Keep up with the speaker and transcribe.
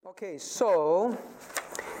Okay, so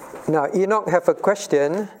now Enoch have a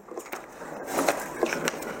question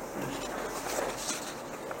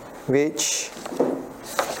which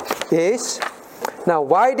is, now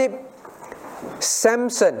why did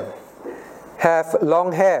Samson have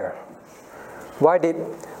long hair? Why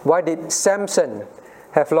did Samson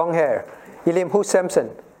have long hair? Elim, who's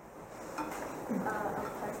Samson?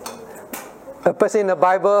 A person in the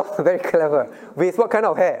Bible, very clever. With what kind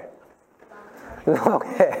of hair? Long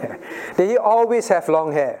hair. Did he always have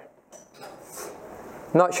long hair?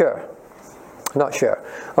 Not sure. Not sure.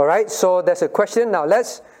 All right, so there's a question. Now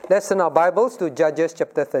let's turn our Bibles to Judges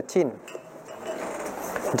chapter 13.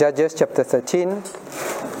 Judges chapter 13.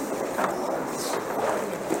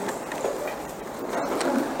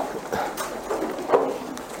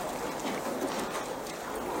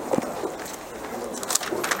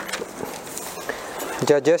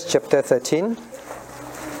 Judges chapter 13.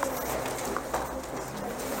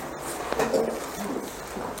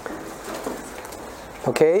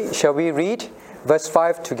 Okay, shall we read verse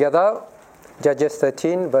 5 together? Judges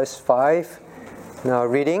 13, verse 5. Now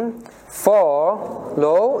reading. For,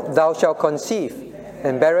 lo, thou shalt conceive,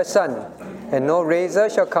 and bear a son, and no razor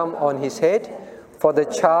shall come on his head, for the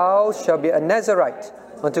child shall be a Nazarite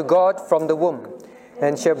unto God from the womb,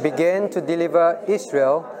 and shall begin to deliver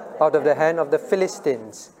Israel out of the hand of the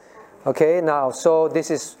Philistines. Okay, now, so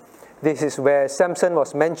this is where Samson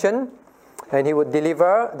was mentioned, and he would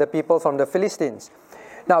deliver the people from the Philistines.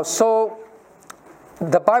 Now, so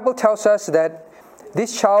the Bible tells us that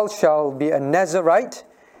this child shall be a Nazarite,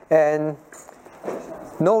 and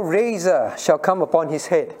no razor shall come upon his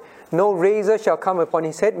head. No razor shall come upon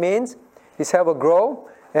his head means his hair will grow,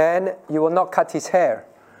 and you will not cut his hair.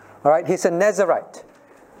 All right, he's a Nazarite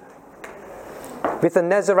with a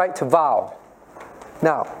Nazarite vow.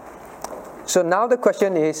 Now, so now the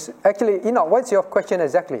question is, actually, what's your question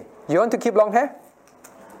exactly? You want to keep long hair?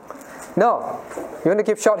 No. You want to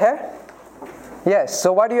keep short hair? Yes.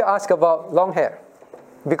 So why do you ask about long hair?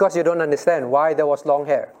 Because you don't understand why there was long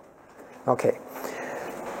hair. Okay.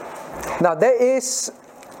 Now there is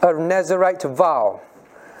a Nazarite vow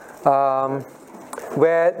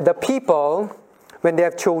where the people, when they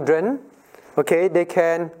have children, okay,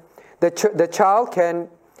 the child can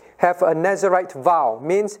have a Nazarite vow.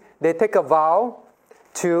 Means they take a vow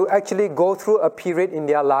to actually go through a period in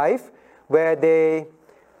their life where they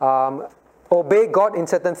obey God in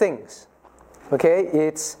certain things. Okay,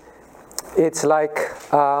 it's like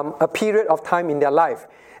a period of time in their life.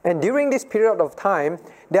 And during this period of time,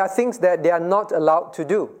 there are things that they are not allowed to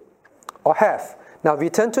do or have. Now we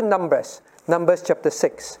turn to Numbers. Numbers chapter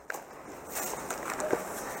 6.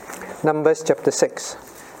 Numbers chapter 6.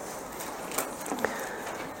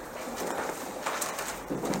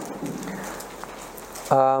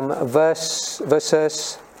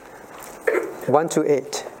 Verses 1 to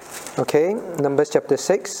 8. Okay, Numbers chapter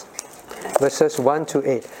 6, verses 1 to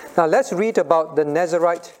 8. Now let's read about the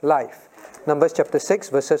Nazarite life. Numbers chapter 6,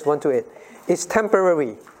 verses 1 to 8. It's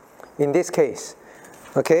temporary in this case.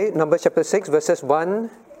 Okay, Numbers chapter 6, verses 1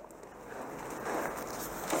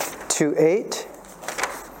 to 8.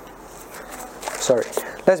 Sorry,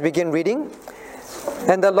 let's begin reading.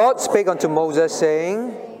 And the Lord spake unto Moses,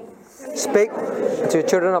 saying, Speak to the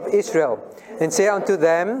children of Israel, and say unto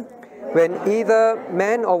them, when either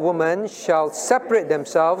man or woman shall separate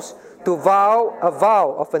themselves to vow a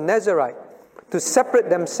vow of a Nazarite, to separate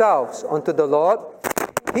themselves unto the Lord,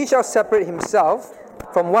 he shall separate himself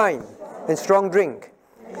from wine and strong drink,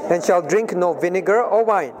 and shall drink no vinegar or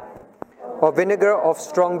wine, or vinegar of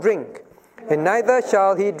strong drink, and neither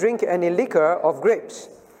shall he drink any liquor of grapes,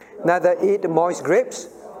 neither eat moist grapes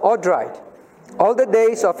or dried. All the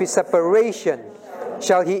days of his separation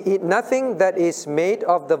shall he eat nothing that is made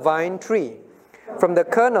of the vine tree, from the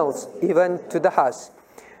kernels even to the husk.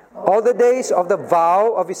 All the days of the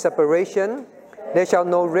vow of his separation, there shall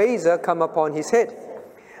no razor come upon his head,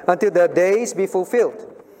 until the days be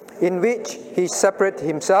fulfilled, in which he separate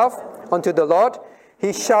himself unto the Lord.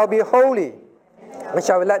 He shall be holy, and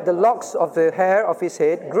shall let the locks of the hair of his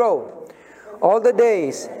head grow. All the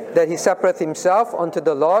days that he separate himself unto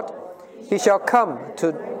the Lord, he shall come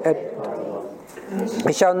to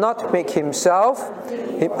he shall not make himself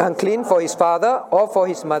unclean for his father, or for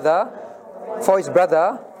his mother, for his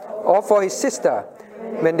brother, or for his sister,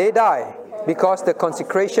 when they die, because the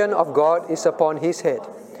consecration of God is upon his head.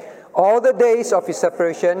 All the days of his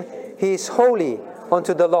separation, he is holy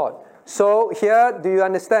unto the Lord. So here, do you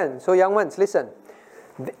understand? So young ones, listen.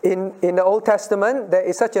 In the Old Testament, there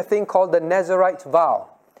is such a thing called the Nazarite vow,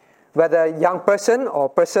 where the young person or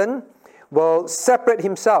person will separate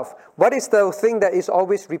himself. What is the thing that is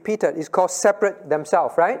always repeated? It's called separate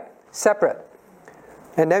themselves, right? Separate.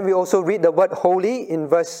 And then we also read the word holy in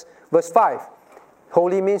verse 5.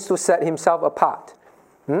 Holy means to set himself apart.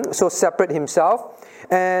 So separate himself.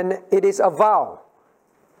 And it is a vow.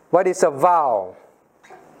 What is a vow?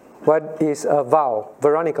 What is a vow?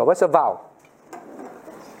 Veronica, what's a vow?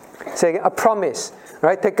 Say a promise,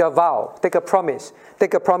 right? Take a vow, take a promise.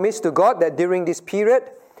 Take a promise to God that during this period,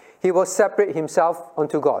 he will separate himself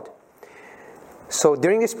unto God. So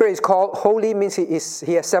during this period, it's called holy, means he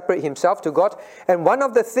has separated himself to God. And one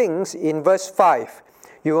of the things in verse 5,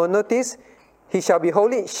 you will notice, he shall be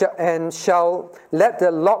holy and shall let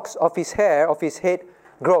the locks of his hair, of his head,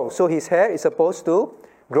 grow. So his hair is supposed to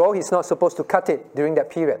grow. He's not supposed to cut it during that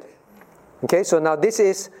period. Okay, so now this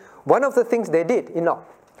is one of the things they did,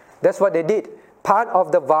 That's what they did. Part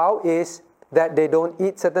of the vow is that they don't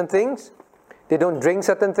eat certain things, they don't drink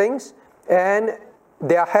certain things, and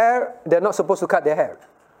their hair, they're not supposed to cut their hair.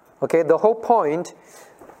 Okay, the whole point,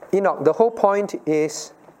 the whole point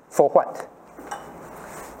is for what?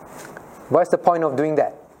 What's the point of doing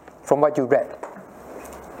that from what you read?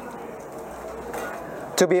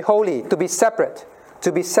 To be holy, to be separate,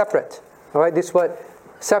 to be separate. All right, this word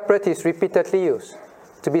separate is repeatedly used.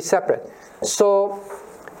 To be separate. So,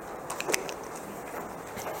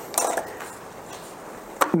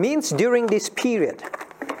 means during this period,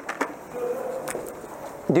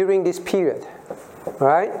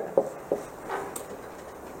 right,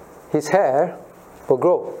 his hair will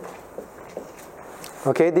grow.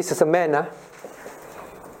 Okay, this is a man,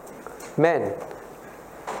 Man.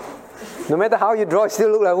 No matter how you draw, it still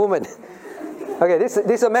look like a woman. Okay, this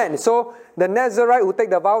is a man. So the Nazarite who take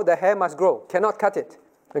the vow, the hair must grow. Cannot cut it.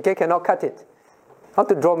 Okay, cannot cut it. How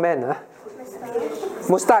to draw man,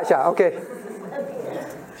 Mustache, okay.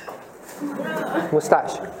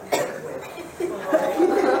 Mustache.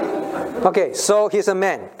 Okay, so he's a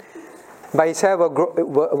man, but his hair will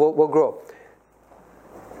grow.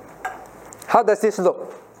 How does this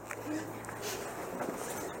look?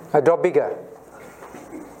 I draw bigger.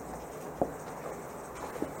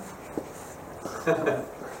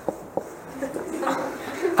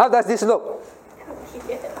 How does this look?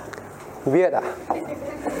 Weird,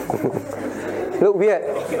 Look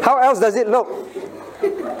weird. How else does it look?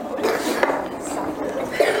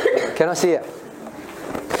 Cannot see it.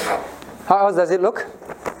 How else does it look?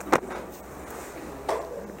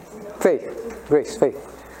 Faith. Grace, Faith.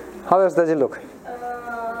 How else does it look?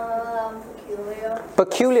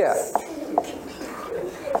 Peculiar.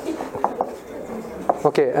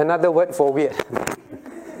 Okay, another word for weird.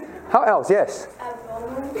 How else? Yes.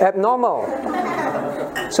 Abnormal.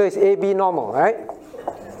 So it's AB normal, right?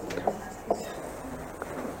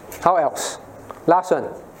 How else? Last one.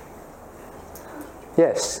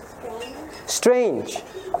 Yes. Strange.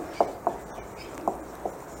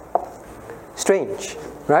 Strange,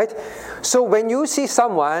 right? So when you see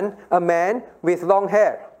someone, a man with long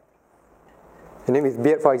hair, and then with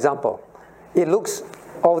beard, for example, it looks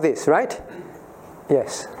all this, right?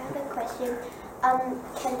 Yes. I have a question.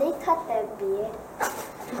 Can they cut their beard?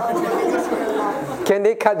 Or do they just grow long? Can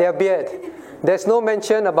they cut their beard? There's no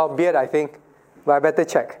mention about beard, I think, but I better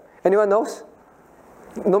check. Anyone knows?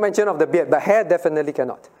 No mention of the beard, but hair definitely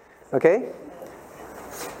cannot. Okay?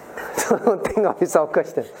 Don't think of this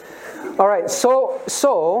question. All right,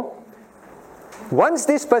 so once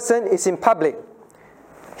this person is in public,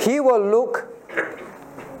 he will look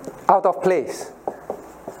out of place.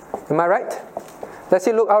 Am I right? Does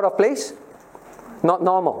he look out of place? Not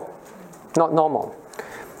normal. Not normal.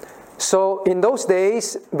 So in those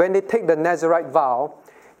days, when they take the Nazarite vow,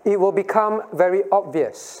 it will become very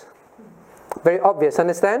obvious. Very obvious,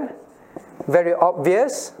 understand? Very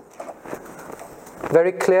obvious,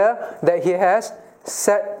 very clear that he has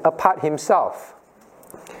set apart himself.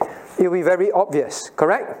 It will be very obvious,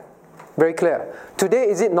 correct? Very clear. Today,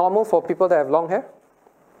 is it normal for people to have long hair?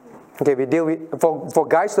 Okay, we deal with, for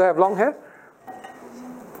guys to have long hair?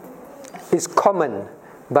 It's common,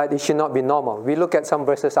 but it should not be normal. We look at some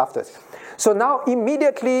verses after. So now,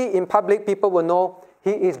 immediately in public, people will know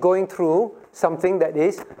he is going through something that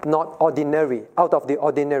is not ordinary, out of the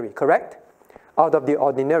ordinary, correct? Out of the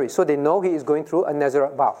ordinary. So they know he is going through a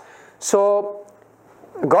Nazarite vow. So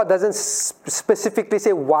God doesn't specifically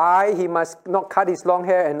say why he must not cut his long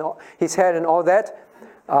hair and his hair and all that.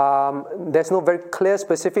 There's no very clear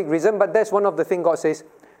specific reason, but that's one of the things God says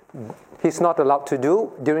he's not allowed to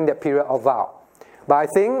do during that period of vow. But I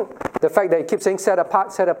think the fact that he keeps saying set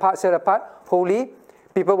apart, set apart, set apart, holy,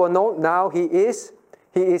 people will know now he is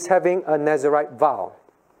having a Nazarite vow.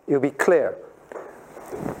 It will be clear.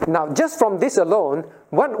 Now, just from this alone,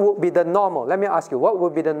 what would be the normal? Let me ask you, what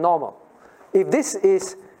would be the normal? If this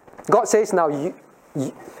is, God says now, you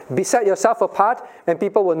set yourself apart, and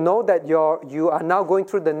people will know that you are now going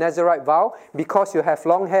through the Nazirite vow because you have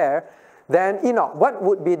long hair, then, what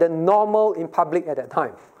would be the normal in public at that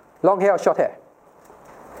time? Long hair or short hair?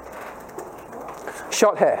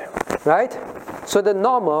 Short hair, right? So the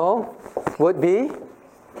normal would be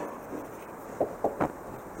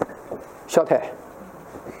short hair.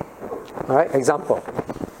 All right, example.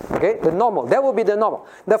 Okay, the normal. That will be the normal.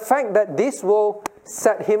 The fact that this will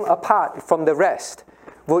set him apart from the rest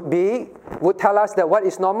would tell us that what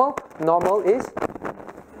is normal? Normal is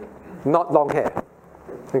not long hair.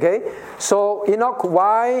 Okay? So, Enoch,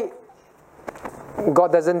 why?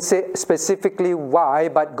 God doesn't say specifically why,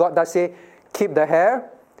 but God does say, keep the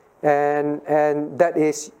hair, and that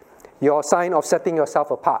is your sign of setting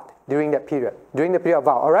yourself apart during that period. During the period of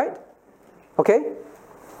vow, alright? Okay?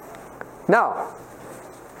 Now,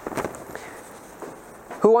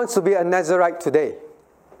 who wants to be a Nazirite today?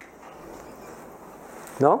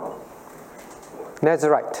 No?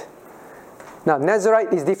 Nazirite. Now,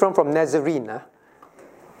 Nazirite is different from Nazarene.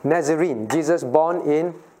 Nazarene, Jesus born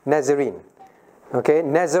in Nazarene. Okay,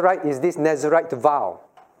 Nazirite is this Nazirite vow.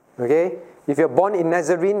 Okay, if you're born in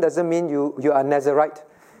Nazarene, doesn't mean you are a Nazirite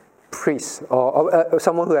priest or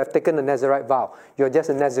someone who have taken a Nazirite vow. You're just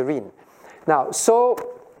a Nazarene. Now, so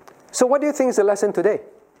what do you think is the lesson today?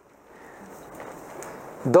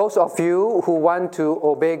 Those of you who want to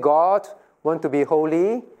obey God, want to be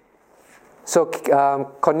holy. So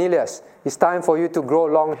Cornelius, it's time for you to grow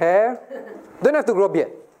long hair. Don't have to grow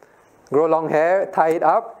beard. Grow long hair, tie it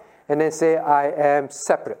up, and then say, I am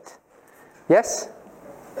separate. Yes?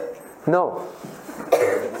 No.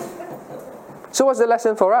 So what's the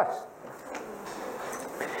lesson for us?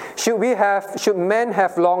 Should men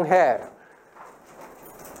have long hair?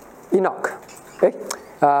 Enoch. Okay?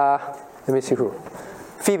 Let me see who.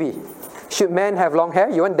 Phoebe. Should men have long hair?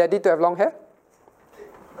 You want daddy to have long hair?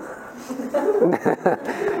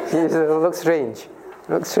 Looks strange.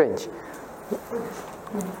 Looks strange.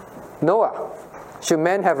 Noah. Should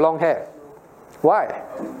men have long hair? Why?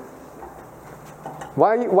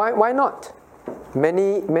 Why not?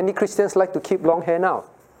 Many Christians like to keep long hair now.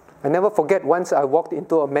 I never forget once I walked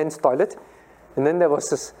into a men's toilet, and then there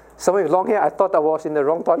was someone with long hair. I thought I was in the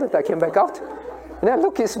wrong toilet. I came back out, and then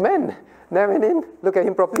look, it's men. Then I went in, look at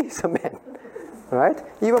him properly, he's a man. Right?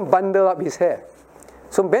 Even bundle up his hair.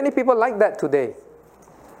 So many people like that today.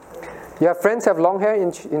 Your friends have long hair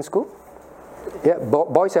in school? Yeah,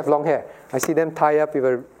 boys have long hair. I see them tie up with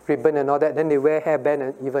a ribbon and all that. Then they wear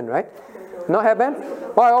hairband even, right? No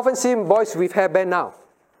hairband? Well, I often see boys with hairband now,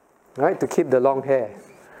 right? To keep the long hair.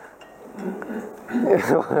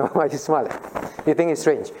 Why you smile? You think it's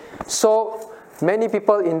strange? So many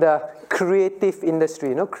people in the creative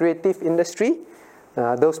industry, creative industry,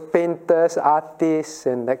 those painters, artists,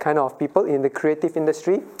 and that kind of people in the creative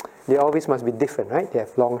industry, they always must be different, right? They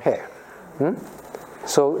have long hair.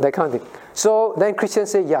 So that kind of thing. So then Christians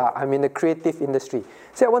say, yeah, I'm in the creative industry.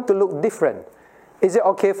 Say, I want to look different. Is it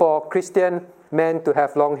okay for Christian men to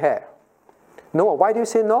have long hair? No. Why do you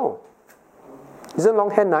say no? Isn't long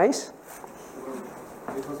hair nice?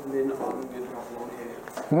 Because men aren't meant to have long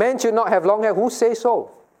hair. Men should not have long hair. Who says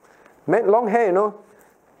so? Men, long hair,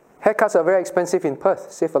 haircuts are very expensive in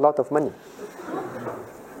Perth. Save a lot of money.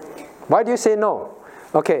 Why do you say no?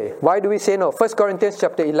 Okay, why do we say no? 1 Corinthians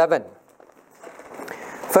chapter 11.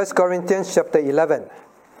 1 Corinthians chapter 11.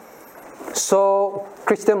 So,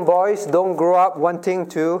 Christian boys don't grow up wanting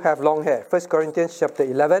to have long hair. 1 Corinthians chapter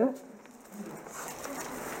 11.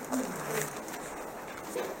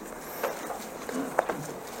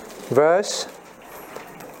 Verse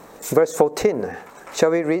 14.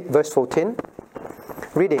 Shall we read verse 14?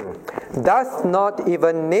 Reading. Doth not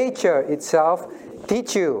even nature itself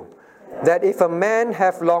teach you that if a man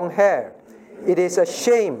have long hair, it is a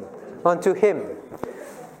shame unto him?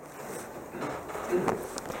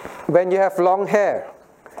 When you have long hair,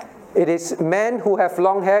 it is men who have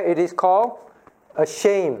long hair, it is called a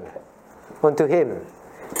shame unto him.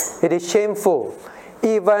 It is shameful.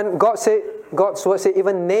 Even God's word say,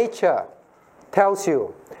 even nature tells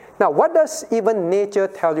you. Now, what does even nature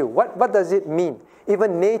tell you? What does it mean?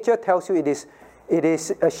 Even nature tells you it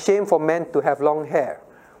is a shame for men to have long hair.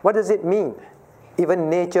 What does it mean? Even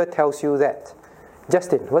nature tells you that.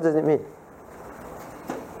 Justin, what does it mean?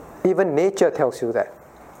 Even nature tells you that.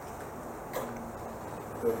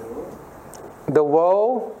 The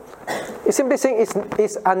world is simply saying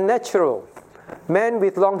it's unnatural. Man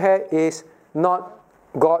with long hair is not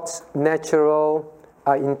God's natural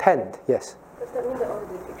intent. Yes? Does that mean that all the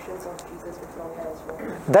depictions of Jesus with long hair as well?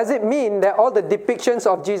 Does it mean that all the depictions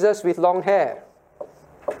of Jesus with long hair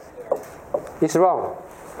is wrong?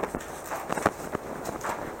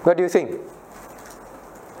 What do you think?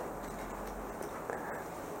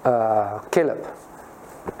 Caleb,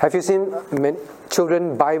 have you seen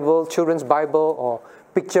children's Bible or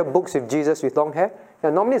picture books with Jesus with long hair? Yeah,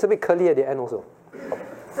 normally it's a bit curly at the end also.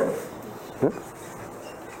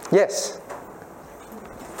 Yes.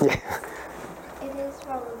 Yeah. It is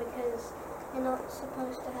wrong because you're not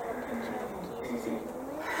supposed to have a picture of Jesus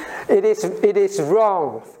anyway. It is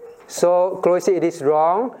wrong. So Chloe said it is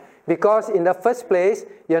wrong because in the first place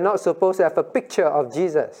you're not supposed to have a picture of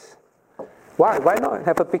Jesus. Why? Why not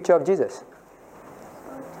have a picture of Jesus?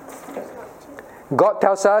 God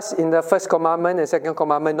tells us in the first commandment and second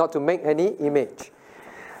commandment not to make any image.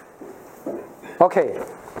 Okay.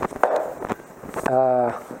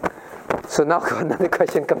 So now got another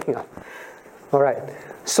question coming up. All right.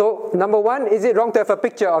 So number one, is it wrong to have a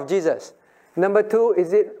picture of Jesus? Number two,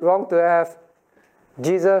 is it wrong to have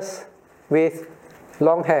Jesus with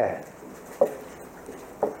long hair?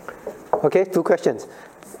 Okay, two questions.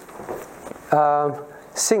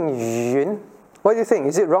 Xing Yun, what do you think?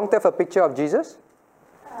 Is it wrong to have a picture of Jesus?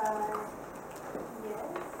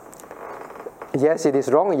 Yes. Yes, it is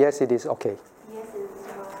wrong. Yes, it is okay. Yes, it is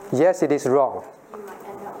wrong. Yes, it is wrong.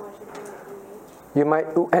 You might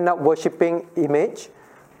end up worshipping an image. You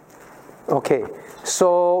might end up worshipping image. Okay,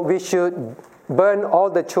 so we should burn all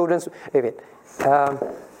the children's. Wait.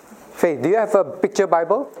 Faith, do you have a picture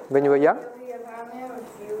Bible when you were young?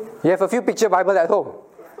 You have a few picture Bible at home.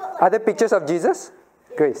 Are there pictures of Jesus?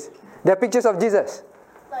 Grace, there are pictures of Jesus.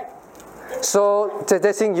 So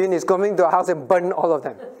Xing Yun is coming to our house and burn all of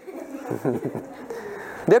them.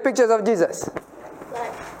 There are pictures of Jesus.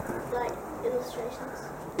 Like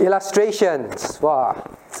illustrations. Illustrations. Wow.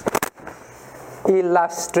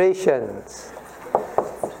 Illustrations.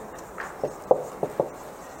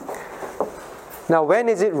 Now, when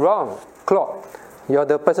is it wrong? Claude, you're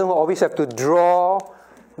the person who always have to draw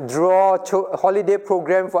holiday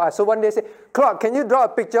program for us. So one day say, Claude, can you draw a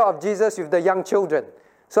picture of Jesus with the young children?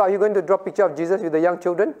 So are you going to draw a picture of Jesus with the young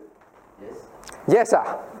children? Yes. Yes,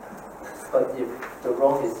 sir. But if the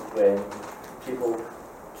wrong is when people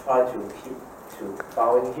try to keep to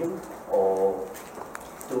bowing him or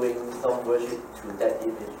doing some worship to that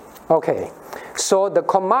image. Okay. So the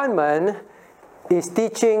commandment is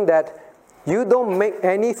teaching that you don't make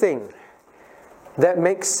anything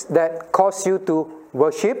that cause you to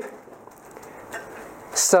worship,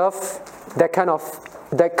 serve for that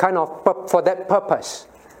purpose.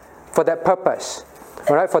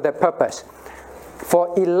 All right, for that purpose.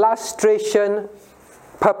 For illustration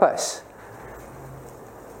purpose,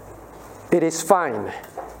 it is fine.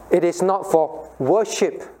 It is not for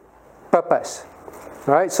worship purpose.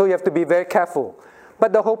 All right, so you have to be very careful.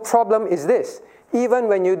 But the whole problem is this. Even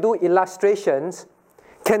when you do illustrations,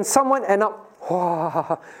 can someone end up,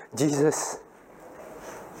 wow, Jesus,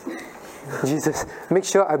 make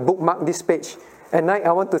sure I bookmark this page. At night,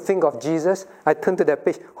 I want to think of Jesus. I turn to that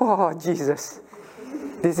page. Oh, Jesus.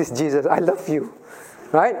 This is Jesus. I love you.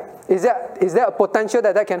 Right? Is there a potential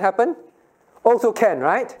that can happen? Also can,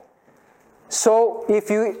 right? So if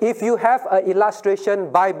you have an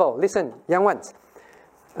illustration Bible, listen, young ones,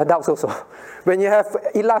 adults also. When you have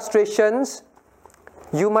illustrations,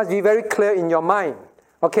 you must be very clear in your mind.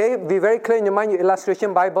 Okay? Be very clear in your mind, your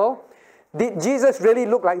illustration Bible. Did Jesus really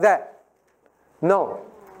look like that? No.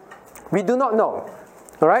 We do not know.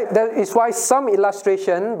 All right? That is why some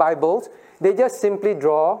illustration Bibles, they just simply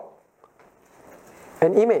draw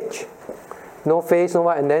an image. No face, no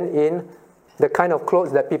what, and then in the kind of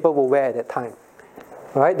clothes that people will wear at that time.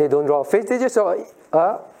 All right? They don't draw a face, they just draw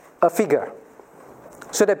a figure.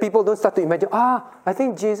 So that people don't start to imagine, I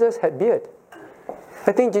think Jesus had beard.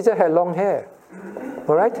 I think Jesus had long hair.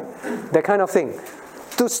 All right? That kind of thing.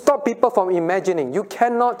 To stop people from imagining.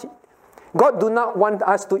 God do not want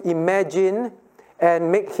us to imagine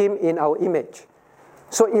and make him in our image.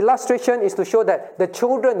 So illustration is to show that the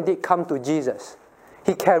children did come to Jesus.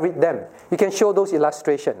 He carried them. You can show those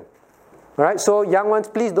illustrations. All right? So young ones,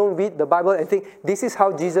 please don't read the Bible and think, this is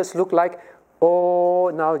how Jesus looked like. Oh,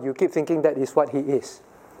 now you keep thinking that is what he is.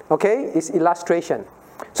 Okay? It's illustration.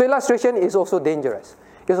 So illustration is also dangerous.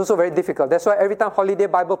 It's also very difficult. That's why every time holiday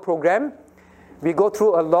Bible program, we go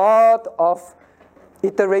through a lot of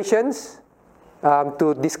iterations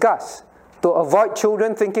to discuss, to avoid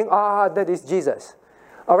children thinking, that is Jesus.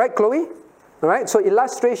 All right, Chloe? All right, so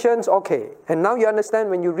illustrations, okay. And now you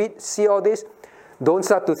understand when you see all this, don't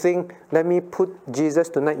start to think, let me put Jesus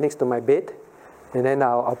tonight next to my bed, and then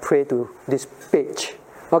I'll pray to this page.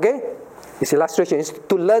 Okay? It's illustration. It's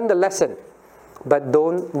to learn the lesson. but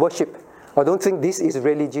don't worship or don't think this is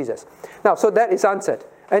really Jesus. Now, so that is answered.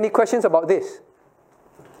 Any questions about this?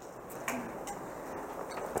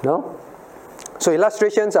 No? So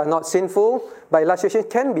illustrations are not sinful, but illustrations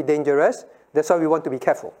can be dangerous. That's why we want to be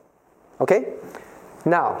careful. Okay?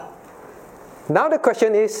 Now the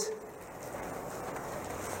question is,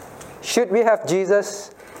 should we have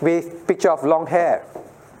Jesus with picture of long hair?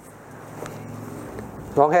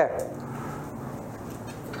 Long hair.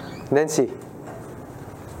 Nancy,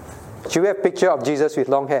 should we have picture of Jesus with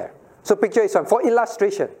long hair? So picture is one for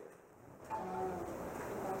illustration.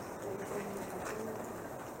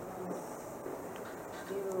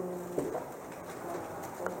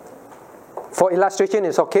 For illustration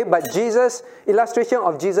is okay, but Jesus, illustration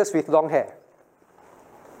of Jesus with long hair.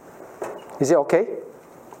 Is it okay?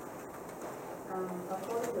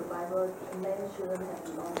 According to the Bible, men shouldn't have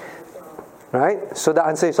long hair as well. Right? So the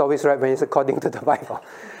answer is always right when it's according to the Bible.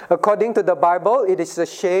 According to the Bible, it is a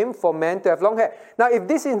shame for men to have long hair. Now, if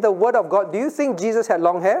this is the word of God, do you think Jesus had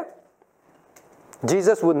long hair?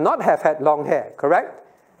 Jesus would not have had long hair, correct?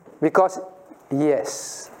 Because,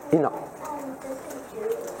 yes,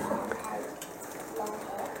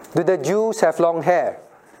 Do the Jews have long hair?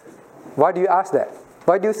 Why do you ask that?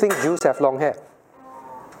 Why do you think Jews have long hair?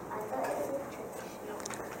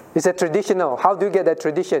 It's a traditional. How do you get that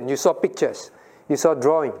tradition? You saw pictures. You saw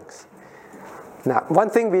drawings. Now, one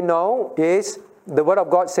thing we know is the Word of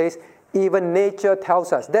God says, even nature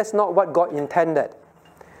tells us. That's not what God intended,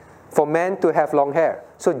 for men to have long hair.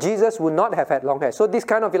 So Jesus would not have had long hair. So these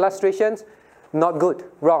kind of illustrations, not good,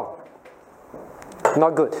 wrong.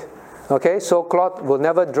 Not good. Okay, so Claude will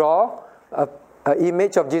never draw an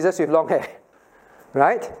image of Jesus with long hair.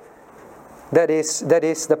 Right? That is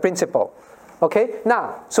the principle. Okay,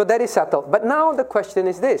 now, so that is settled. But now the question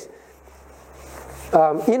is this.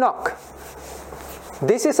 Enoch.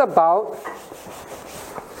 This is about...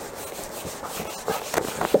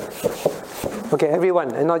 Okay,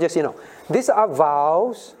 everyone, and not just Enoch. These are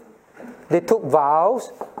vows. They took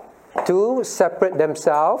vows to separate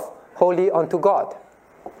themselves wholly unto God.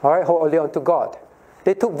 All right, wholly unto God.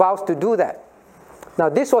 They took vows to do that. Now,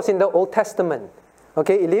 this was in the Old Testament.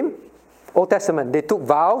 Okay, Elim? Old Testament. They took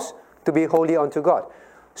vows to be holy unto God.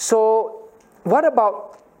 So,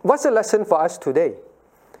 what's the lesson for us today?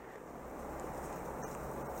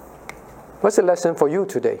 What's the lesson for you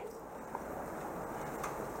today?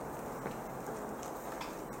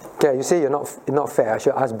 Okay, you say you're not fair. I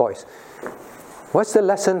should ask boys. What's the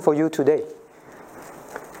lesson for you today?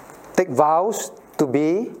 Take vows to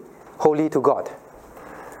be holy to God.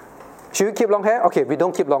 Should we keep long hair? Okay, we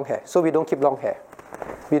don't keep long hair. So we don't keep long hair.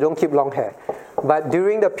 We don't keep long hair. But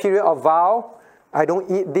during the period of vow, I don't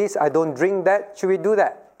eat this, I don't drink that. Should we do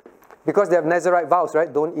that? Because they have Nazirite vows,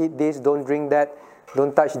 right? Don't eat this, don't drink that,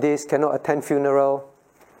 don't touch this, cannot attend funeral,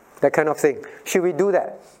 that kind of thing. Should we do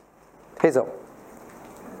that? Hazel?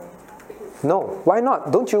 No. Why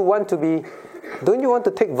not? Don't you want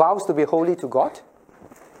to take vows to be holy to God?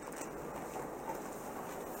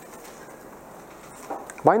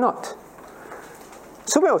 Why not?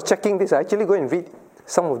 So when I was checking this, I actually go and read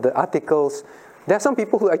some of the articles. There are some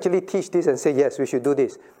people who actually teach this and say, yes, we should do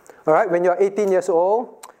this. All right, when you're 18 years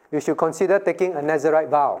old, you should consider taking a Nazirite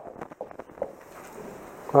vow.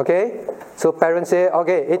 Okay? So parents say,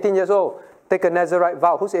 okay, 18 years old, take a Nazirite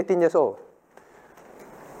vow. Who's 18 years old?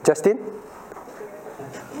 Justin?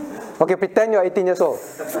 Okay, pretend you're 18 years old.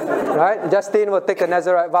 Right? Justin will take a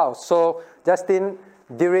Nazirite vow. So Justin,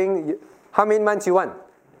 during, how many months you want?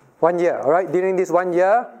 1 year, all right? During this 1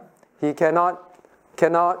 year, he cannot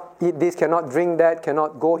eat this, cannot drink that,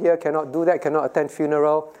 cannot go here, cannot do that, cannot attend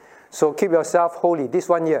funeral. So keep yourself holy this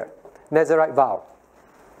 1 year. Nazirite vow.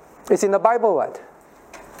 It's in the Bible, what?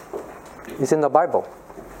 It's in the Bible.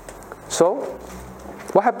 So,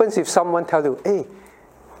 what happens if someone tells you, hey,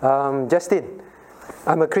 Justin,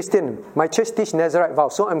 I'm a Christian. My church teach Nazirite vow,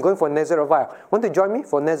 so I'm going for Nazirite vow. Want to join me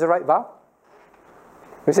for Nazirite vow?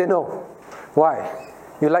 You say no. Why?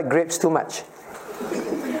 You like grapes too much.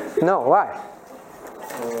 No, why?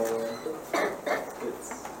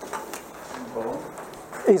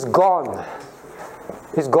 It's gone.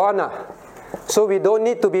 It's gone. So we don't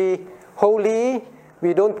need to be holy.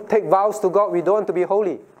 We don't take vows to God. We don't want to be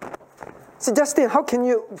holy. So Justin, how can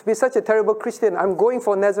you be such a terrible Christian? I'm going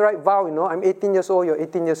for Nazirite vow, you know. I'm 18 years old, you're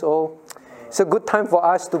 18 years old. It's a good time for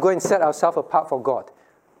us to go and set ourselves apart for God.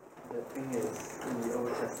 The thing is in the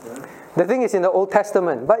Old Testament. The thing is in the Old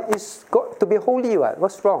Testament, but it's got to be holy, what?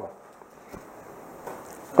 What's wrong?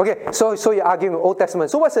 Okay, so you're arguing with Old Testament.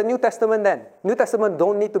 So what's the New Testament then? New Testament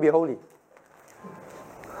don't need to be holy.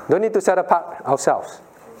 Don't need to set apart ourselves.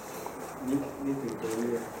 Need to be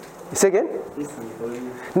holy. Say again? Is he holy?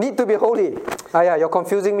 Need to be holy. Ah, yeah, you're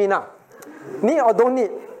confusing me now. Need or don't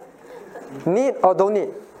need? Need or don't need?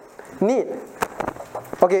 Need.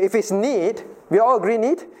 Okay, if it's need, we all agree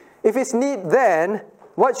need. If it's need, then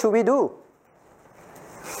what should we do?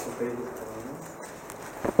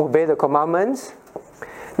 Obey Obey the the commandments.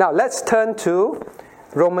 commandments. Now let's turn to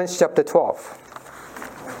Romans chapter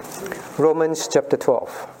 12. Romans chapter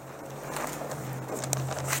 12.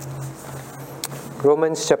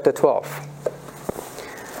 Romans chapter 12.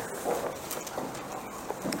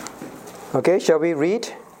 Okay, shall we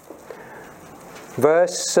read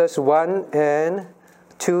verses 1 and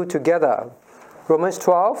 2 together? Romans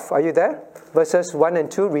 12, are you there? Verses 1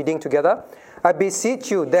 and 2, reading together. I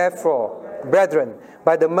beseech you, therefore, brethren,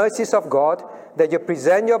 by the mercies of God, that you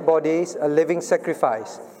present your bodies a living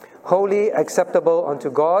sacrifice, holy, acceptable unto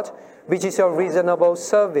God, which is your reasonable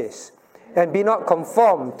service. And be not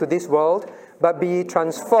conformed to this world, but be ye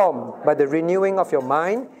transformed by the renewing of your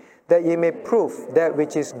mind, that ye may prove that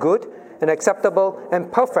which is good and acceptable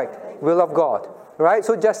and perfect will of God. Right?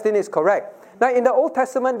 So Justin is correct. Now in the Old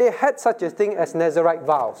Testament, they had such a thing as Nazirite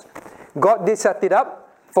vows. God did set it up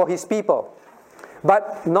for His people.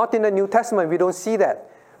 But not in the New Testament, we don't see that.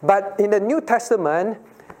 But in the New Testament,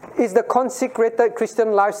 is the consecrated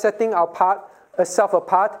Christian life setting ourselves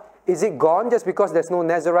apart, is it gone just because there's no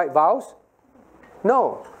Nazirite vows?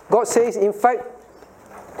 No. God says, in fact,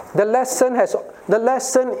 the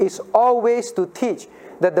lesson is always to teach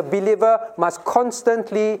that the believer must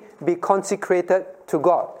constantly be consecrated to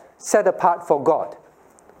God, set apart for God.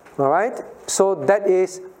 All right? So that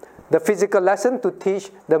is the physical lesson to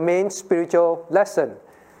teach the main spiritual lesson,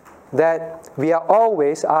 that we are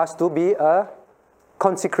always asked to be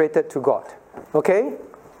consecrated to God. Okay?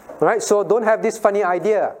 All right? So don't have this funny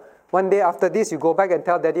idea. One day after this, you go back and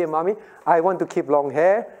tell Daddy and Mommy, I want to keep long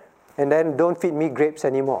hair, and then don't feed me grapes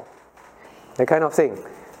anymore. That kind of thing.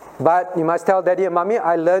 But you must tell Daddy and Mommy,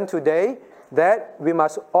 I learned today that we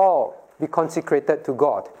must all be consecrated to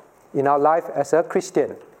God in our life as a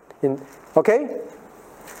Christian. Okay?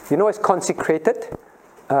 You know what's consecrated,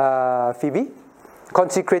 Phoebe?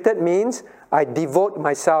 Consecrated means I devote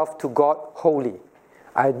myself to God wholly.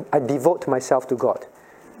 I devote myself to God.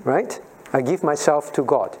 Right? I give myself to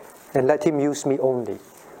God and let Him use me only.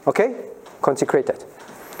 Okay? Consecrated.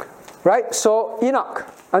 Right? So Enoch,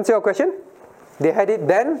 answer your question? They had it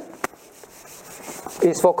then.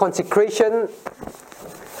 It's for consecration.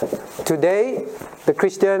 Today, the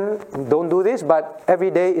Christian don't do this, but every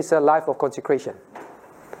day is a life of consecration.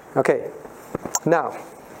 Okay. Now,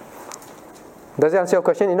 does it answer your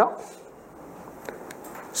question, Enoch?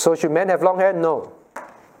 So should men have long hair? No.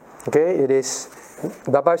 Okay, it is.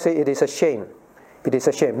 The Bible says it is a shame. It is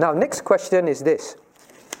a shame. Now, next question is this.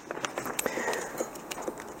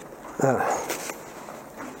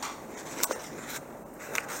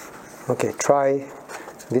 Okay, try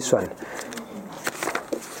this one.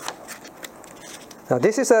 Now,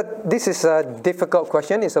 this is a difficult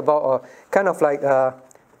question. It's about a kind of like a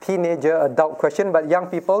teenager, adult question. But young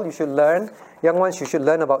people, you should learn. Young ones, you should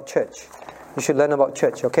learn about church. You should learn about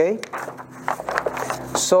church. Okay.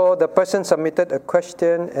 So the person submitted a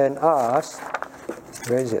question and asked,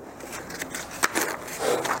 where is it?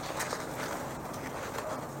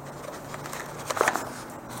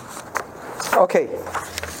 Okay.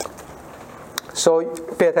 So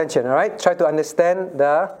pay attention, all right? Try to understand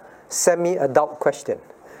the semi-adult question.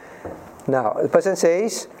 Now, the person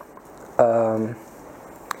says, well,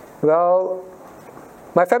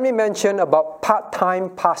 my family mentioned about part-time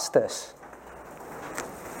pastors.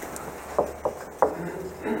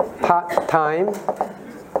 Part-time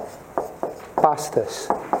pastors.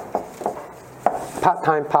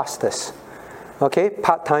 Part-time pastors. Okay,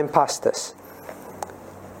 part-time pastors.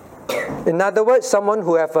 In other words, someone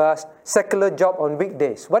who have a secular job on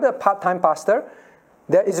weekdays. What is a part-time pastor?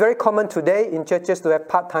 It's very common today in churches to have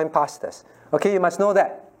part-time pastors. Okay, you must know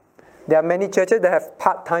that. There are many churches that have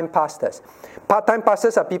part-time pastors. Part-time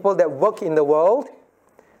pastors are people that work in the world.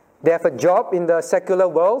 They have a job in the secular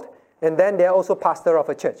world. And then they are also pastor of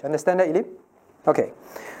a church. Understand that, Elim? Okay.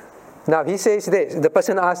 Now he says this. The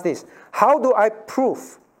person asked this. How do I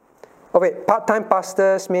prove? Oh wait, part-time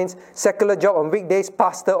pastors means secular job on weekdays,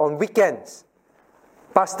 pastor on weekends.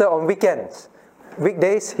 Pastor on weekends.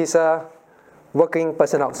 Weekdays, he's a working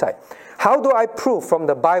person outside. How do I prove from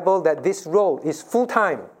the Bible that this role is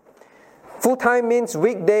full-time? Full-time means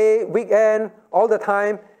weekday, weekend, all the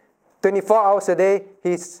time, 24 hours a day.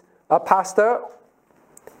 He's a pastor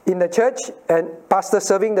in the church and pastor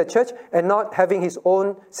serving the church and not having his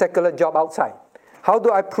own secular job outside. How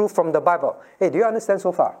do I prove from the Bible? Hey, do you understand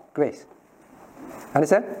so far? Grace.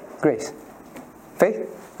 Understand? Grace.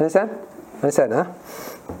 Faith? Understand? Understand, huh?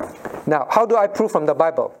 Now, how do I prove from the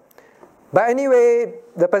Bible? But anyway,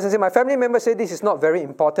 the person said, my family members say this is not very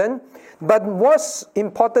important. But most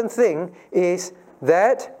important thing is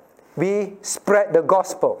that we spread the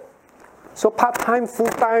gospel. So part-time,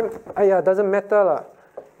 full-time, doesn't matter lah.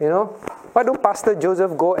 You know, why don't Pastor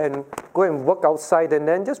Joseph go and work outside and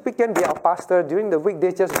then just weekend be our pastor, during the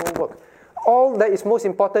weekdays just go work. All that is most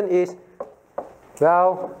important is,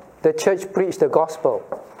 well, the church preached the gospel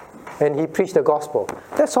and he preached the gospel.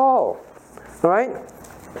 That's all. All right?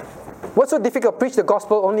 What's so difficult? Preach the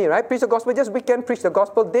gospel only, right? Preach the gospel, just weekend preach the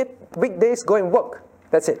gospel, weekdays go and work.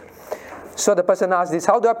 That's it. So the person asked this,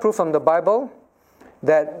 how do I prove from the Bible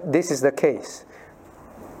that this is the case?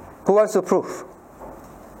 Who wants to prove?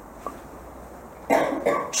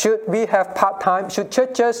 Should we have part-time? Should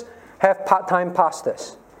churches have part-time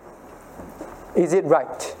pastors? Is it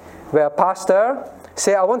right? Where a pastor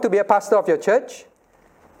say, I want to be a pastor of your church,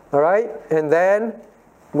 all right, and then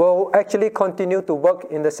will actually continue to work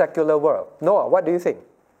in the secular world. Noah, what do you think?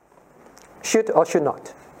 Should or should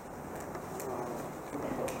not?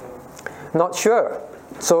 Not sure.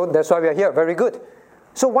 So that's why we are here. Very good.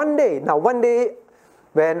 So one day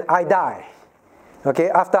when I die, okay,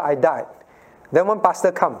 after I died, then one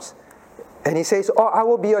pastor comes and he says, oh, I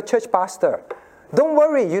will be your church pastor. Don't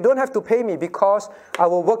worry, you don't have to pay me because I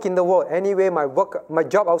will work in the world. Anyway, my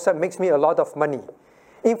job outside makes me a lot of money.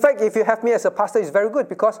 In fact, if you have me as a pastor, it's very good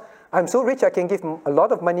because I'm so rich I can give a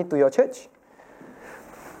lot of money to your church.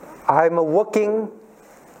 I'm a working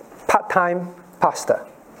part-time pastor.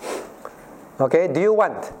 Okay, do you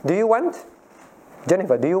want? Do you want?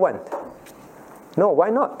 Jennifer, do you want? No, why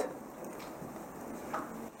not?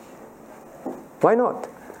 Why not?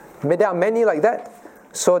 There are many like that.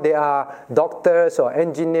 So they are doctors or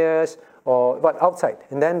engineers or what outside.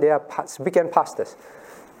 And then they are weekend pastors.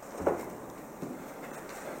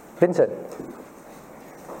 Vincent? He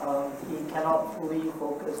cannot fully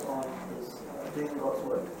focus on his doing God's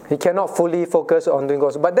work. He cannot fully focus on doing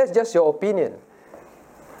God's work. But that's just your opinion.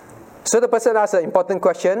 So the person asks an important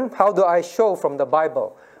question. How do I show from the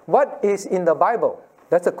Bible? What is in the Bible?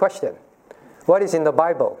 That's the question. What is in the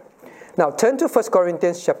Bible? Now turn to 1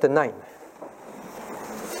 Corinthians chapter 9.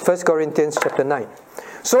 1 Corinthians chapter 9.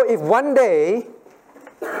 So if one day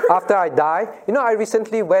after I die, I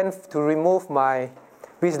recently went to remove my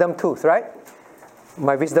wisdom tooth, right?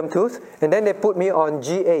 My wisdom tooth. And then they put me on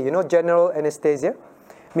GA, general anesthesia.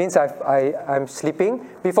 Means I'm sleeping.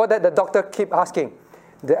 Before that, the doctor keep asking,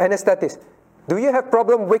 the anesthetist, do you have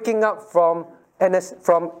problem waking up from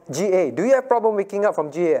GA? Do you have problem waking up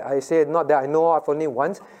from GA? I said, not that I know of, only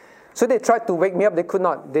once. So they tried to wake me up. They could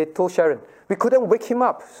not. They told Sharon, we couldn't wake him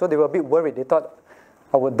up. So they were a bit worried. They thought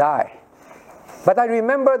I would die. But I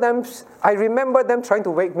remember them trying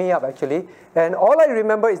to wake me up, actually. And all I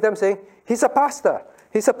remember is them saying, he's a pastor.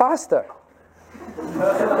 He's a pastor.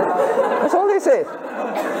 That's all they said.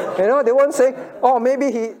 They won't say, oh, maybe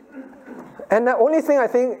he... And the only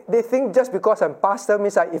thing they think just because I'm pastor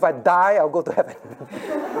means if I die, I'll go to heaven.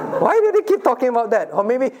 Why do they keep talking about that? Or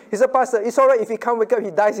maybe he's a pastor. It's all right if he can't wake up,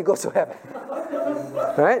 he dies, he goes to heaven.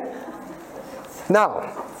 Right?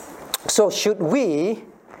 Now, so should we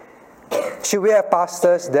have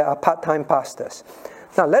pastors that are part-time pastors?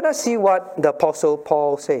 Now, let us see what the Apostle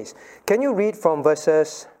Paul says. Can you read from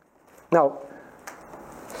verses... Now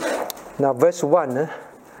verse 1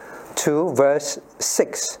 to verse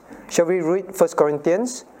 6. Shall we read 1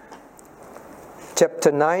 Corinthians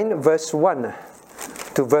chapter 9, verse 1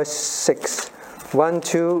 to verse 6. 1,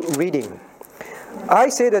 2, reading. I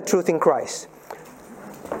say the truth in Christ.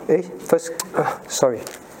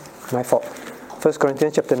 My fault. 1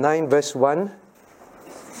 Corinthians chapter 9, verse 1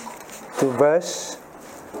 to verse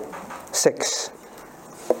 6.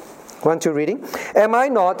 1, 2, reading. Am I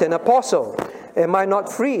not an apostle? Am I not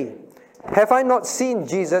free? Have I not seen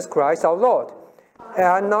Jesus Christ our Lord?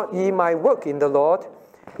 Are not ye my work in the Lord?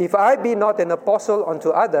 If I be not an apostle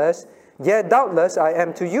unto others, yet doubtless I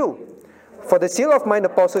am to you. For the seal of mine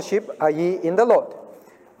apostleship are ye in the Lord.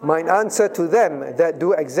 Mine answer to them that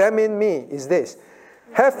do examine me is this: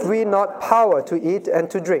 have we not power to eat and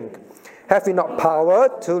to drink? Have we not power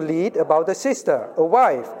to lead about a sister, a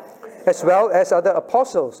wife, as well as other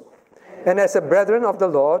apostles, and as the brethren of the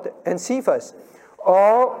Lord and Cephas?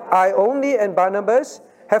 Or I only and Barnabas?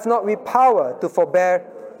 Have not we power to forbear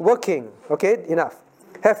working? Okay, enough.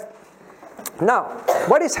 Now,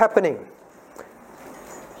 what is happening?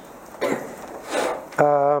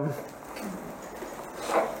 The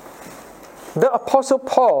Apostle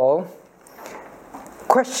Paul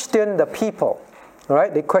questioned the people. All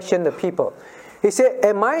right, they questioned the people. He said,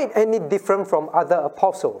 am I any different from other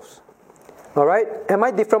apostles? All right? Am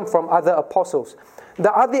I different from other apostles?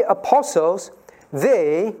 The other apostles,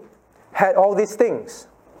 they had all these things.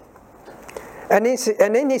 And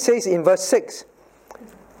then he says in verse 6,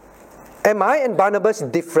 am I and Barnabas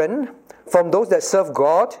different from those that serve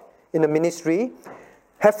God in the ministry?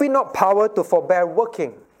 Have we not power to forbear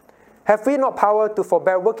working? Have we not power to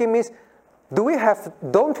forbear working means, don't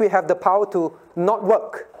we have the power to not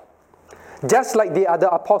work? Just like the other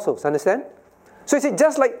apostles, understand? So you see,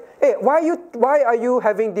 just like, hey, why are you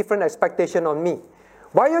having different expectation on me?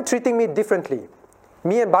 Why are you treating me differently?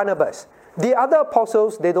 Me and Barnabas. The other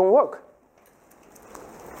apostles, they don't work.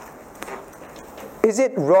 Is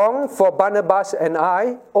it wrong for Barnabas and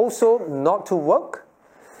I also not to work?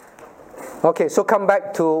 Okay, so come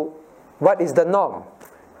back to what is the norm?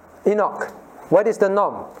 Enoch, what is the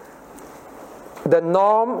norm? The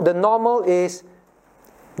normal is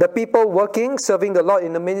the people working, serving the Lord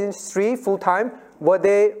in the ministry full time.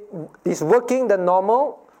 Is working the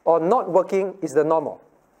normal or not working is the normal?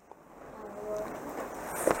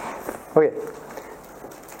 Okay.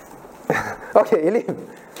 Okay, Elim.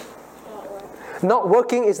 Not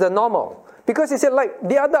working is the normal. Because he said, like,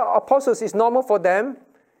 the other apostles, it's normal for them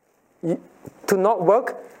to not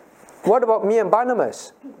work. What about me and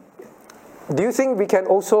Barnabas? Do you think we can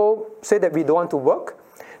also say that we don't want to work?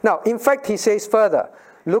 Now, in fact, he says further.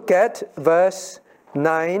 Look at verse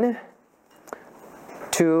 9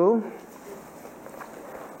 to...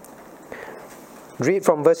 Read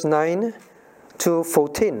from verse 9 to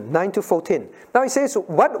 14. 9 to 14. Now he says,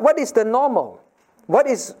 what is the normal? What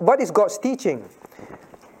is God's teaching?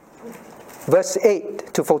 Verse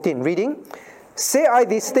 8 to 14. Reading. Say I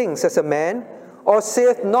these things as a man, or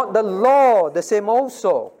saith not the law the same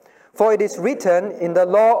also? For it is written in the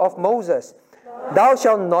law of Moses, Thou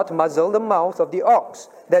shalt not muzzle the mouth of the ox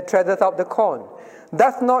that treadeth out the corn.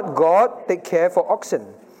 Doth not God take care for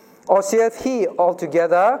oxen? Or saith he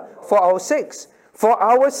altogether for our sakes? For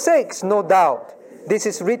our sakes, no doubt. This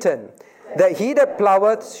is written, that he that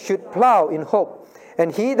ploweth should plow in hope,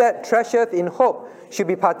 and he that thresheth in hope should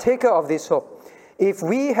be partaker of this hope. If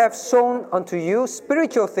we have sown unto you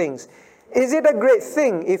spiritual things, is it a great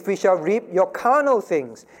thing if we shall reap your carnal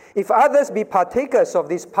things? If others be partakers of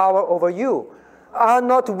this power over you, are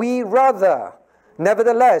not we rather?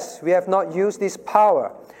 Nevertheless, we have not used this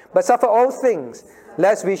power, but suffer all things,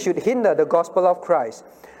 lest we should hinder the gospel of Christ.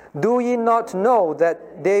 Do ye not know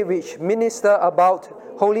that they which minister about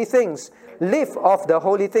holy things live of the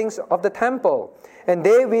holy things of the temple, and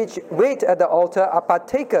they which wait at the altar are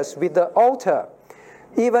partakers with the altar?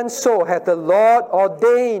 Even so hath the Lord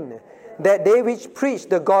ordained that they which preach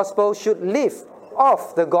the gospel should live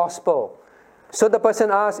of the gospel. So the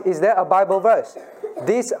person asks, is there a Bible verse?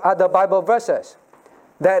 These are the Bible verses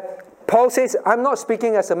that Paul says, I'm not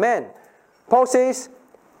speaking as a man. Paul says,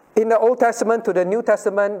 in the Old Testament to the New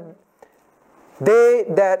Testament, they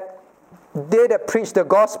that preach the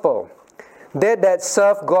gospel, they that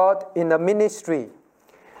serve God in the ministry,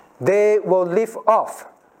 they will live off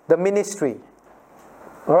the ministry.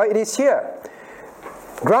 All right, it is here.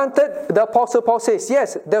 Granted, the Apostle Paul says,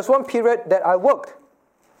 yes, there's one period that I worked.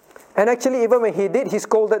 And actually, even when he did, he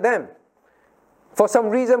scolded them. For some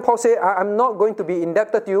reason, Paul said, I'm not going to be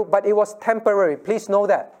indebted to you, but it was temporary. Please know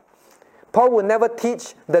that. Paul would never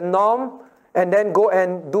teach the norm and then go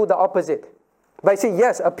and do the opposite. But he said,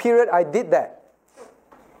 yes, a period I did that.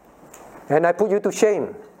 And I put you to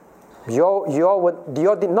shame. You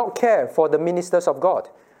did not care for the ministers of God,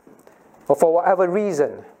 or for whatever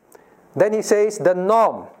reason. Then he says, the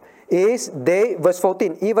norm is they, verse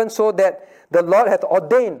 14, even so that the Lord hath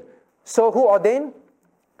ordained. So who ordained?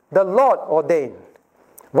 The Lord ordained.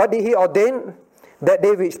 What did he ordain? That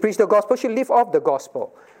they which preach the gospel should live off the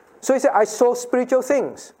gospel. So he said, I sow spiritual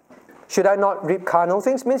things. Should I not reap carnal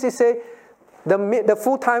things? Means he said, the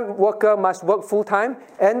full-time worker must work full-time,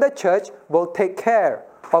 and the church will take care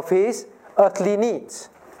of his earthly needs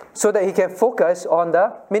so that he can focus on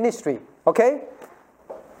the ministry. Okay?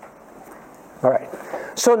 All right.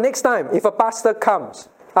 So next time, if a pastor comes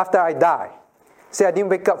after I die, say I didn't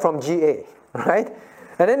wake up from GA, right?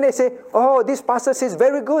 And then they say, oh, this pastor says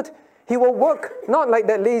very good. He will work, not like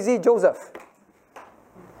that lazy Joseph.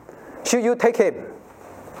 Should you take him?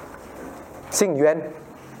 Xing Yuan?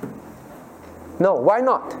 No, why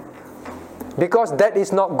not? Because that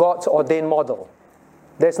is not God's ordained model.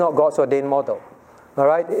 That's not God's ordained model. All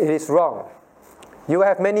right? It is wrong. You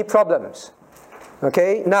have many problems.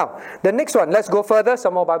 Okay? Now, the next one. Let's go further.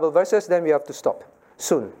 Some more Bible verses. Then we have to stop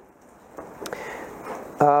soon.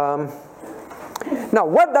 Now,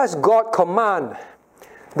 what does God command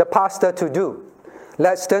the pastor to do?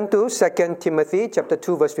 Let's turn to 2 Timothy chapter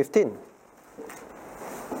 2, verse 15.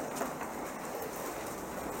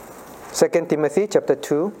 2 Timothy chapter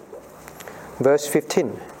 2, verse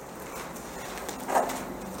 15.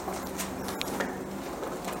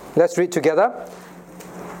 Let's read together.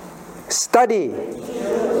 Study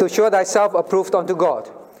to show thyself approved unto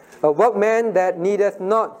God, a workman that needeth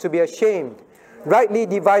not to be ashamed, rightly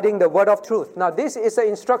dividing the word of truth. Now this is the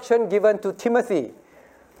instruction given to Timothy,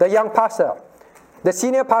 the young pastor. The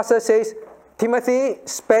senior pastor says, Timothy,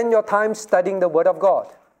 spend your time studying the word of God,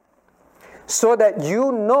 so that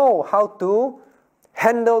you know how to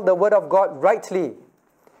handle the word of God rightly.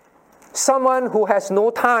 Someone who has no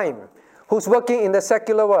time, who's working in the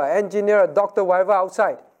secular world, engineer, doctor, whatever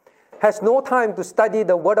outside, has no time to study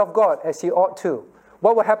the word of God as he ought to.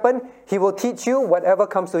 What will happen? He will teach you whatever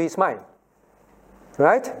comes to his mind.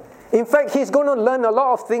 Right? In fact, he's going to learn a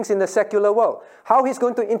lot of things in the secular world. How he's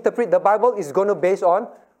going to interpret the Bible is going to be based on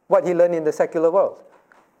what he learned in the secular world.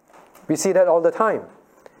 We see that all the time.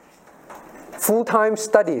 Full-time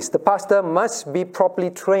studies. The pastor must be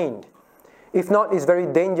properly trained. If not, it's very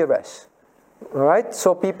dangerous. Alright?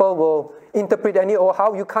 So people will interpret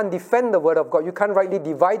how. You can't defend the word of God. You can't rightly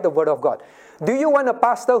divide the word of God. Do you want a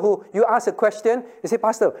pastor who, you ask a question, you say,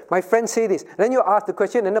 Pastor, my friend say this. And then you ask the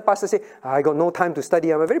question, and the pastor say, I got no time to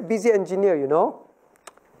study. I'm a very busy engineer, you know.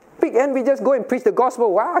 And we just go and preach the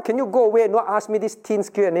gospel. Wow, can you go away and not ask me this teens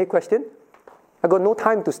Q&A question? I got no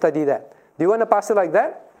time to study that. Do you want a pastor like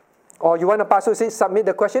that? Or you want a pastor who says, submit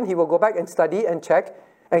the question, he will go back and study and check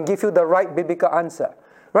and give you the right biblical answer.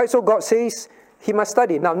 Right? So God says he must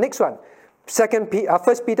study. Now, next one. 1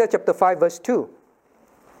 Peter chapter 5, verse 2.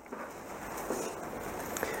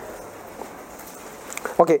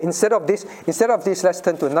 Okay, instead of this, let's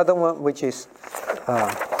turn to another one which is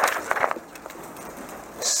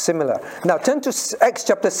similar. Now, turn to Acts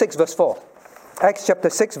chapter 6, verse 4. Acts chapter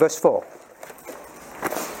 6, verse 4.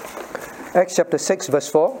 Acts chapter 6, verse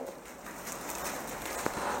 4.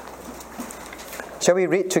 Shall we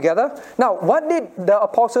read together? Now, what did the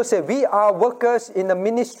apostle say? We are workers in the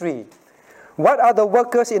ministry. What are the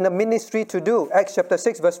workers in the ministry to do? Acts chapter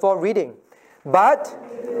 6, verse 4, reading. But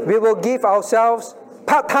we will give ourselves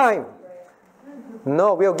part-time.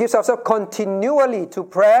 No, we will give ourselves continually to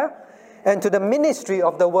prayer and to the ministry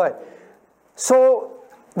of the word. So,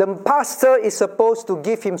 the pastor is supposed to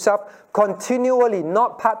give himself continually,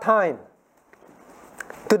 not part-time,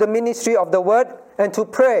 to the ministry of the word and to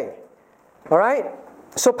pray. Alright?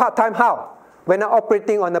 So part-time how? When I'm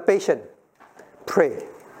operating on a patient, pray.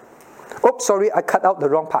 Oops, sorry, I cut out the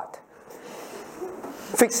wrong part.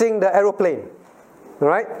 Fixing the aeroplane.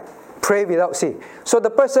 Alright? Pray without ceasing. So the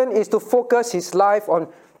person is to focus his life on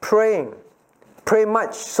praying. Pray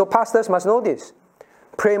much. So pastors must know this.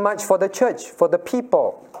 Pray much for the church, for the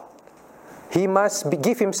people. He must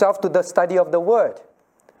give himself to the study of the word.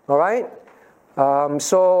 Alright?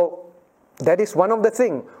 So that is one of the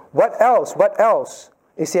things. What else? What else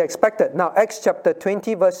is he expected? Now, Acts chapter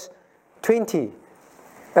 20, verse 20.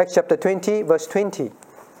 Acts chapter 20, verse 20.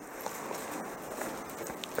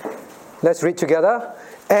 Let's read together.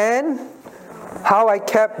 And how I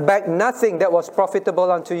kept back nothing that was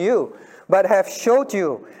profitable unto you, but have showed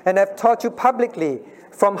you and have taught you publicly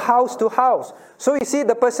from house to house. So you see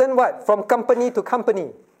the person what? From company to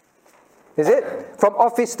company. Is it? From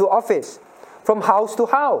office to office. From house to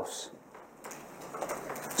house.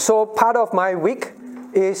 So part of my week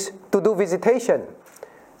is to do visitation,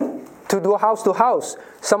 to do house to house.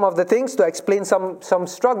 Some of the things to explain some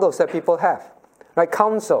struggles that people have, like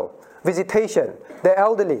counsel, visitation, the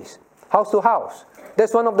elderly, house to house.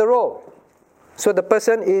 That's one of the roles. So the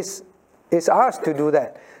person is asked to do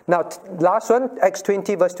that. Now, last one, Acts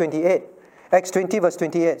 20, verse 28. Acts 20, verse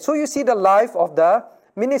 28. So you see the life of the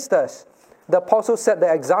ministers. The apostle set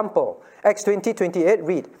the example. Acts 20, 28,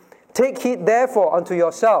 read. Take heed therefore unto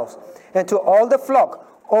yourselves, and to all the flock,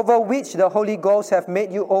 over which the Holy Ghost hath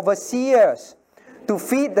made you overseers, to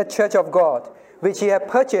feed the church of God, which he hath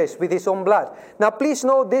purchased with his own blood. Now please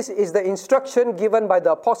know this is the instruction given by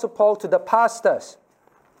the Apostle Paul to the pastors.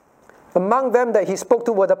 Among them that he spoke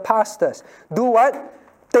to were the pastors. Do what?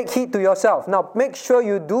 Take heed to yourself. Now make sure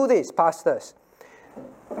you do this, pastors.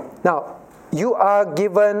 Now, you are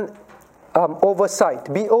given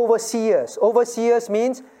oversight. Be overseers. Overseers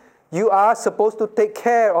means you are supposed to take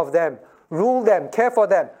care of them, rule them, care for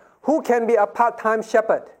them. Who can be a part-time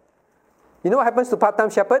shepherd? You know what happens to part-time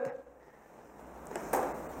shepherd?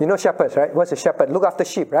 You know shepherds, right? What's a shepherd? Look after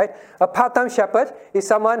sheep, right? A part-time shepherd is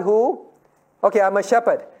someone who, okay, I'm a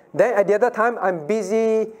shepherd. Then at the other time, I'm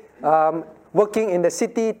busy working in the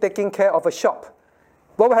city, taking care of a shop.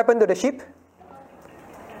 What will happen to the sheep?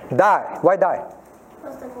 Die. Why die?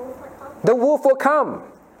 Because the wolf will come. The wolf will come.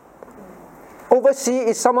 Overseer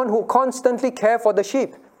is someone who constantly cares for the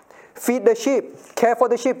sheep. feed the sheep, care for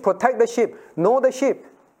the sheep, protect the sheep, know the sheep,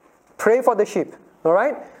 pray for the sheep. All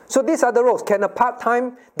right? So these are the roles.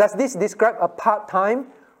 Does this describe a part-time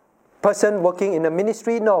person working in a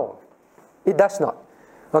ministry? No, it does not.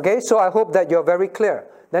 Okay, so I hope that you're very clear.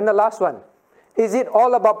 Then the last one. Is it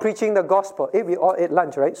all about preaching the gospel? We all ate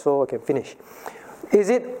lunch, right? So, okay, finish. Is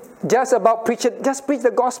it just about preaching? Just preach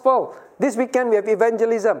the gospel. This weekend we have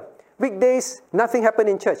evangelism. Weekdays, nothing happened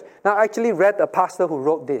in church. Now, I actually read a pastor who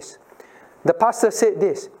wrote this. The pastor said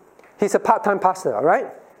this. He's a part-time pastor, all right?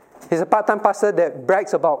 He's a part-time pastor that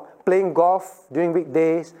brags about playing golf during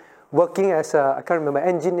weekdays, working as a, I can't remember,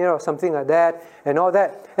 engineer or something like that, and all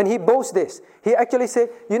that. And he boasts this. He actually said,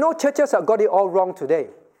 churches have got it all wrong today.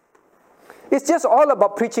 It's just all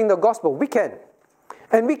about preaching the gospel. Weekend.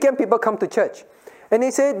 And weekend people come to church. And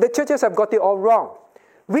he said, the churches have got it all wrong.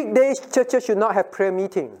 Weekdays, churches should not have prayer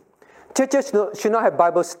meeting. Churches should not have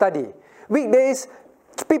Bible study. Weekdays,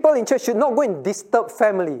 people in church should not go and disturb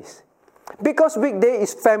families. Because weekday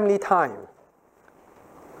is family time.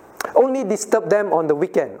 Only disturb them on the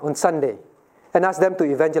weekend, on Sunday, and ask them to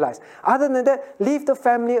evangelize. Other than that, leave the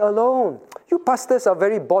family alone. You pastors are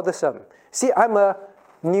very bothersome. See, I'm a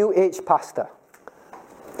New Age pastor.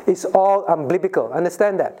 It's all unbiblical.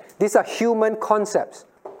 Understand that? These are human concepts.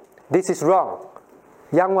 This is wrong.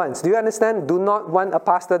 Young ones, do you understand? Do not want a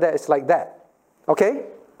pastor that is like that. Okay?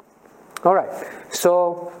 All right.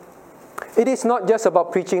 So, it is not just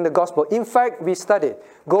about preaching the gospel. In fact, we studied,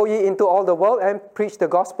 go ye into all the world and preach the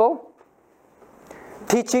gospel,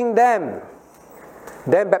 teaching them,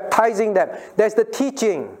 then baptizing them. There's the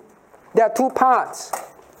teaching. There are two parts.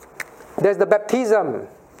 There's the baptism.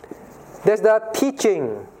 There's the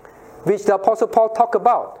teaching, which the Apostle Paul talked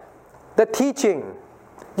about. The teaching.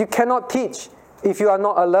 You cannot teach if you are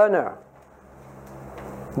not a learner.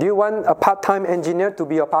 Do you want a part-time engineer to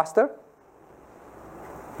be your pastor?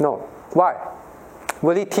 No. Why?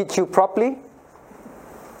 Will he teach you properly?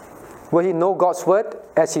 Will he know God's word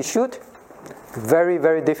as he should? Very,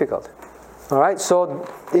 very difficult. All right, so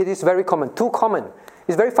it is very common. Too common.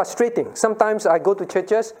 It's very frustrating. Sometimes I go to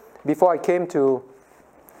churches, before I came to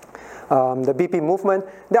the BP movement,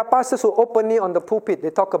 there are pastors who openly on the pulpit, they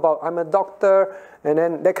talk about, I'm a doctor, and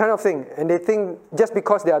then that kind of thing. And they think just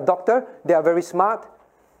because they are a doctor, they are very smart,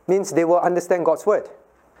 means they will understand God's word.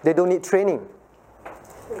 They don't need training.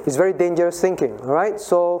 It's very dangerous thinking, all right?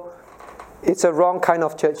 So it's a wrong kind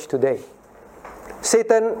of church today.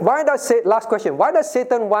 Last question, why does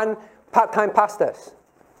Satan want part-time pastors?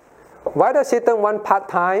 Why does Satan want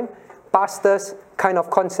part-time pastors kind of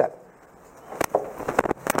concept?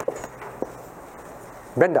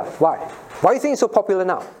 Brenda, why? Why do you think it's so popular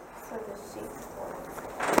now?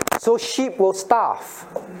 So sheep will starve.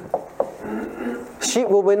 Sheep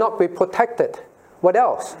will not be protected. What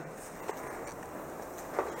else?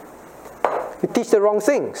 You teach the wrong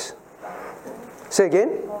things. Say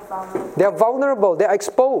again? They are vulnerable. They are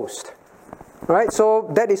exposed. Right?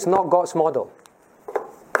 So that is not God's model.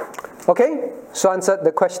 Okay? So answered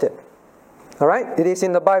the question. All right? It is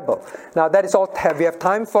in the Bible. Now that is all we have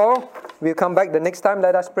time for. We'll come back the next time.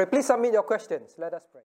 Let us pray. Please submit your questions. Let us pray.